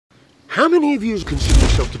How many of you consider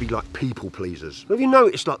yourself to be like people pleasers? Have you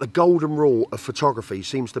noticed like the golden rule of photography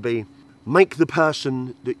seems to be make the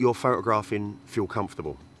person that you're photographing feel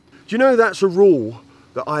comfortable? Do you know that's a rule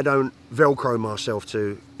that I don't Velcro myself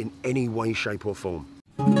to in any way, shape or form?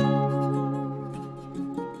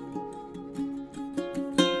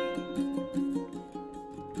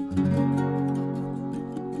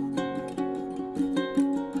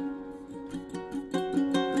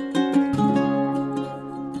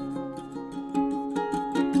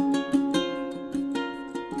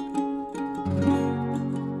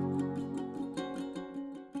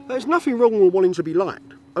 There's nothing wrong with wanting to be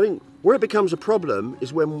liked. I think where it becomes a problem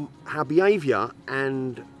is when our behaviour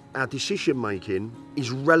and our decision making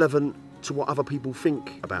is relevant to what other people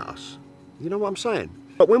think about us. You know what I'm saying?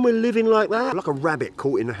 But when we're living like that, like a rabbit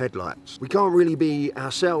caught in the headlights, we can't really be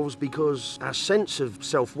ourselves because our sense of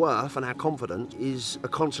self-worth and our confidence is a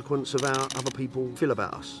consequence of how other people feel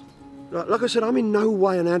about us. Like I said, I'm in no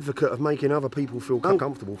way an advocate of making other people feel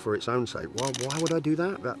uncomfortable for its own sake. Why would I do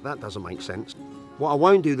that? That doesn't make sense. What I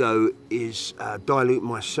won't do though is dilute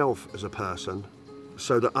myself as a person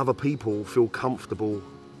so that other people feel comfortable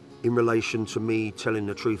in relation to me telling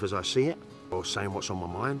the truth as I see it, or saying what's on my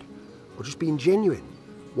mind, or just being genuine.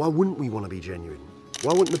 Why wouldn't we want to be genuine?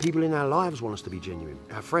 Why wouldn't the people in our lives want us to be genuine?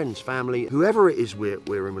 Our friends, family, whoever it is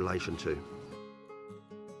we're in relation to.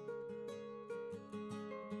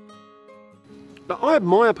 But I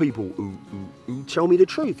admire people who tell me the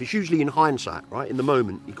truth. It's usually in hindsight, right? In the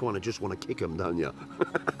moment, you kind of just want to kick them, don't you?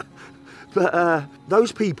 But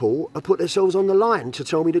those people have put themselves on the line to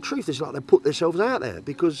tell me the truth. It's like they put themselves out there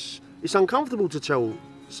because it's uncomfortable to tell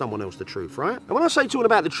someone else the truth, right? And when I say talking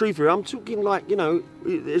about the truth here, I'm talking like, you know,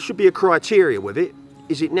 there should be a criteria with it.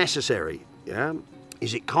 Is it necessary? Yeah?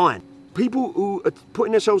 Is it kind? People who are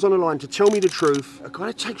putting themselves on the line to tell me the truth, it kind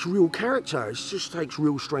of takes real character. It just takes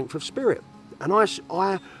real strength of spirit. And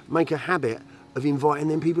I make a habit of inviting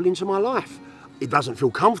them people into my life. It doesn't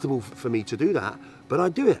feel comfortable for me to do that, but I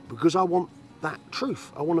do it because I want that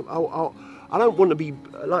truth. I don't want to be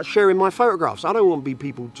like sharing my photographs. I don't want to be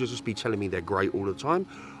people to just be telling me they're great all the time.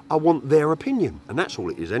 I want their opinion, and that's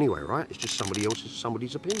all it is anyway, right? It's just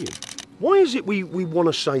somebody's opinion. Why is it we want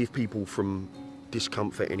to save people from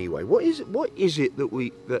discomfort anyway? What is it that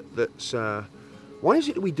why is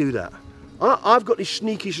it that we do that? I've got this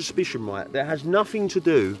sneaky suspicion, right, that has nothing to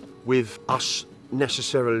do with us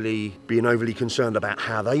necessarily being overly concerned about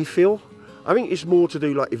how they feel. I think it's more to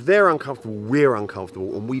do like if they're uncomfortable, we're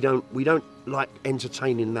uncomfortable, and we don't like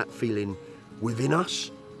entertaining that feeling within us.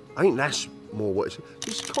 I think that's more what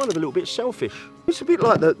it's kind of a little bit selfish. It's a bit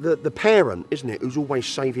like the parent, isn't it, who's always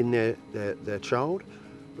saving their child.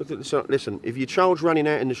 Listen, if your child's running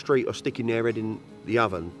out in the street or sticking their head in the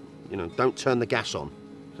oven, you know, don't turn the gas on.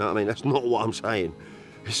 You know what I mean? That's not what I'm saying.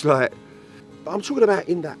 It's like, I'm talking about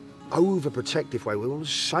in that overprotective way. We want to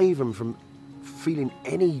save them from feeling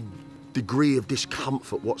any degree of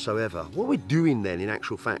discomfort whatsoever. What we're doing then, in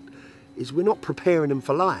actual fact, is we're not preparing them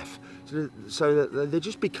for life. So that they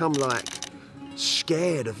just become like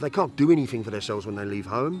scared of, they can't do anything for themselves when they leave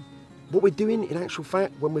home. What we're doing, in actual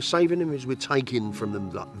fact, when we're saving them, is we're taking from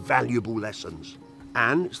them like valuable lessons.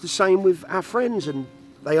 And it's the same with our friends, and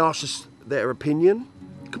they ask us their opinion.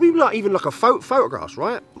 It could be like even like a photographs,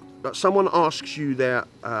 right? Like someone asks you their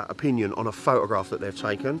opinion on a photograph that they've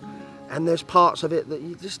taken, and there's parts of it that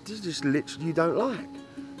you just literally you don't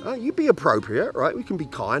like. You be appropriate, right? We can be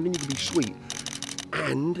kind and you can be sweet.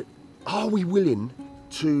 And are we willing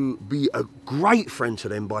to be a great friend to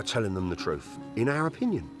them by telling them the truth, in our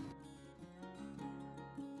opinion?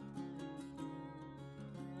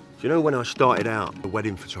 Do you know, when I started out in the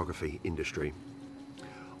wedding photography industry,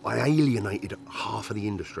 I alienated half of the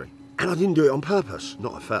industry. And I didn't do it on purpose,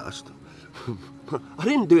 not at first. I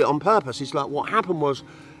didn't do it on purpose. It's like what happened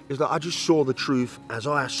is that I just saw the truth as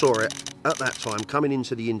I saw it at that time coming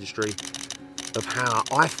into the industry of how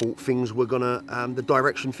I thought things were gonna, the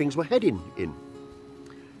direction things were heading in.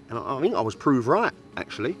 And I think I was proved right,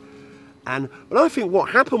 actually. But I think what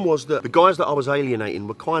happened was that the guys that I was alienating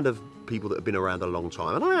were kind of people that have been around a long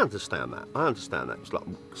time. And I understand that. It's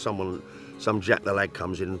like some Jack the Lad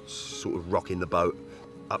comes in, sort of rocking the boat,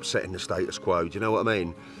 upsetting the status quo. Do you know what I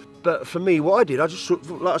mean? But for me, what I did, I just sort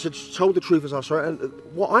of, like I said, told the truth as I saw it. And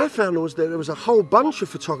what I found was that there was a whole bunch of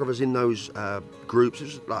photographers in those groups, it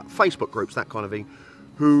was like Facebook groups, that kind of thing,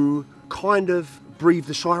 who kind of breathed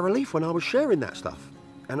a sigh of relief when I was sharing that stuff.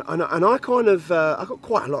 And I kind of, I got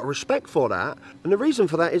quite a lot of respect for that. And the reason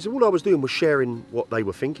for that is all I was doing was sharing what they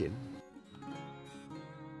were thinking.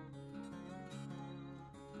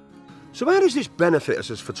 So how does this benefit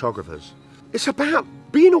us as photographers? It's about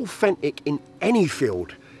being authentic in any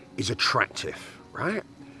field is attractive, right?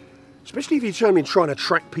 Especially if you're trying to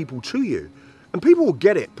attract people to you. And people will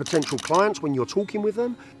get it, potential clients, when you're talking with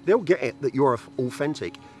them, they'll get it that you're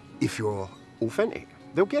authentic if you're authentic.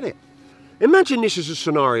 They'll get it. Imagine this as a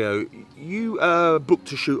scenario. You booked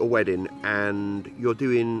to shoot a wedding and you're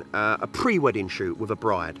doing a pre-wedding shoot with a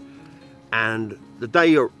bride. And the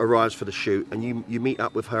day arrives for the shoot and you meet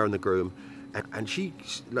up with her and the groom, and you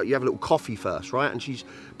have a little coffee first, right? And she's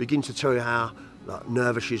begins to tell you how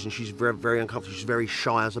nervous she is, and she's very, very uncomfortable. She's very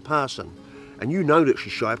shy as a person. And you know that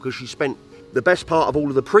she's shy because she spent the best part of all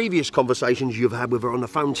of the previous conversations you've had with her on the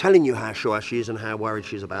phone telling you how shy she is and how worried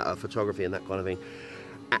she is about her photography and that kind of thing.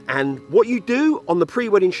 And what you do on the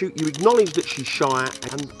pre-wedding shoot, you acknowledge that she's shy,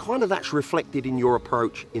 and kind of that's reflected in your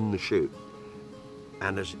approach in the shoot.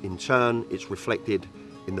 And as in turn, it's reflected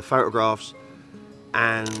in the photographs.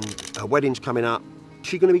 And her wedding's coming up. Is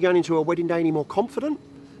she going to be going into her wedding day any more confident?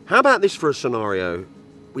 How about this for a scenario?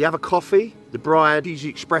 We have a coffee. The bride is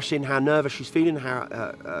expressing how nervous she's feeling,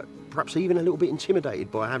 how perhaps even a little bit intimidated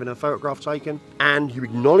by having her photograph taken. And you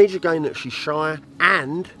acknowledge again that she's shy.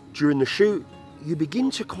 And during the shoot, you begin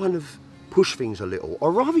to kind of push things a little.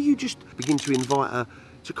 Or rather, you just begin to invite her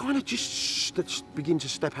to kind of just begin to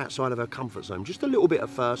step outside of her comfort zone. Just a little bit at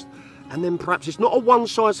first. And then perhaps it's not a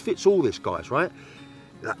one-size-fits-all, this, guys, right?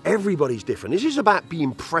 Everybody's different. This is about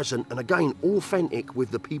being present and, again, authentic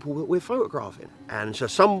with the people that we're photographing. And so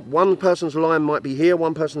one person's line might be here,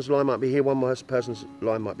 one person's line might be here, one person's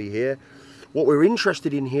line might be here. What we're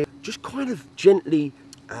interested in here, just kind of gently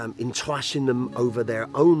enticing them over their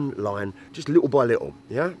own line, just little by little,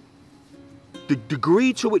 yeah? The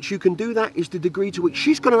degree to which you can do that is the degree to which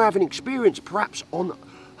she's going to have an experience, perhaps on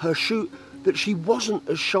her shoot, that she wasn't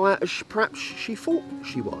as shy as perhaps she thought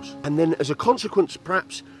she was. And then as a consequence,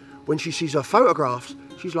 perhaps when she sees her photographs,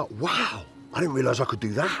 she's like, wow, I didn't realise I could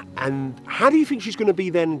do that. And how do you think she's going to be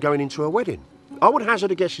then going into her wedding? I would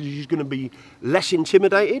hazard a guess that she's going to be less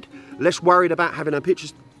intimidated, less worried about having her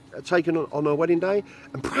pictures taken on her wedding day,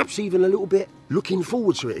 and perhaps even a little bit looking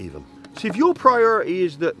forward to it even. So if your priority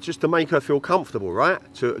is that just to make her feel comfortable, right,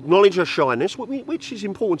 to acknowledge her shyness, which is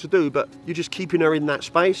important to do, but you're just keeping her in that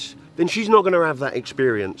space, then she's not going to have that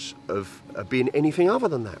experience of being anything other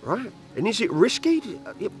than that, right? And is it risky?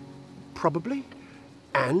 Yeah, probably.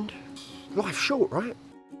 And life's short, right?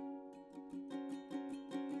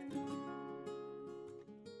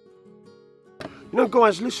 You know,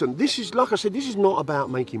 guys, listen, this is, like I said, this is not about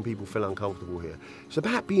making people feel uncomfortable here. It's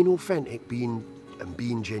about being authentic, being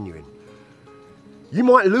genuine. You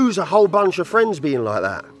might lose a whole bunch of friends being like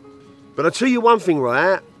that. But I'll tell you one thing,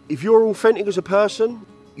 right? If you're authentic as a person,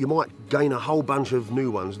 you might gain a whole bunch of new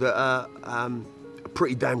ones that are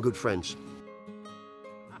pretty damn good friends.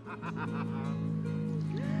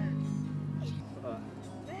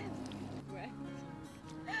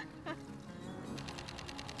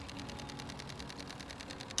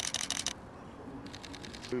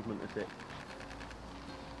 Movement, that's it.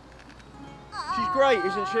 She's great,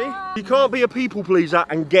 isn't she? You can't be a people pleaser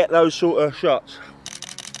and get those sort of shots.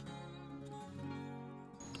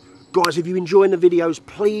 Guys, if you're enjoying the videos,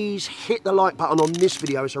 please hit the like button on this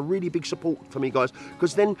video. It's a really big support for me, guys,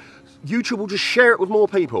 because then YouTube will just share it with more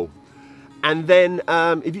people. And then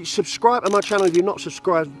if you subscribe to my channel, if you're not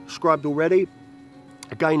subscribed already,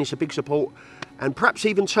 again, it's a big support. And perhaps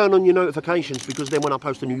even turn on your notifications, because then when I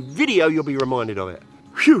post a new video, you'll be reminded of it.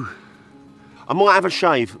 Phew! I might have a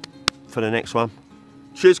shave for the next one.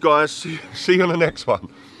 Cheers, guys. See you on the next one.